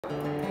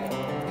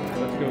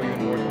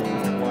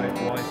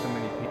Why so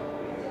many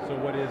people? So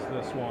what is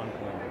the Swan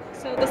clone?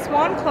 So the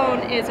Swan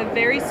clone is a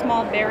very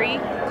small berry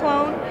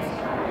clone.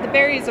 The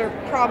berries are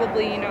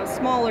probably,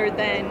 smaller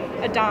than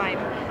a dime.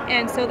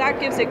 And so that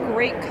gives it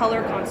great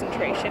color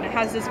concentration. It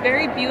has this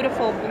very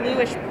beautiful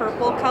bluish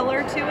purple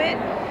color to it.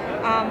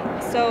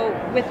 So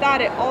with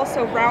that, it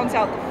also rounds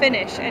out the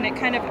finish, and it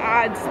kind of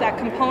adds that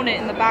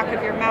component in the back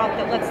of your mouth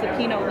that lets the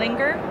Pinot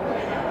linger.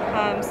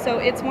 So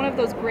it's one of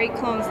those great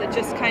clones that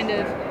just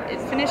it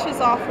finishes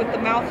off with the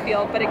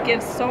mouthfeel, but it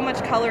gives so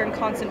much color and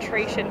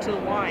concentration to the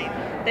wine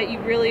that you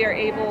really are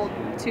able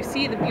to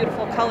see the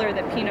beautiful color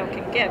that Pinot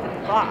can give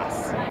in the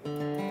glass.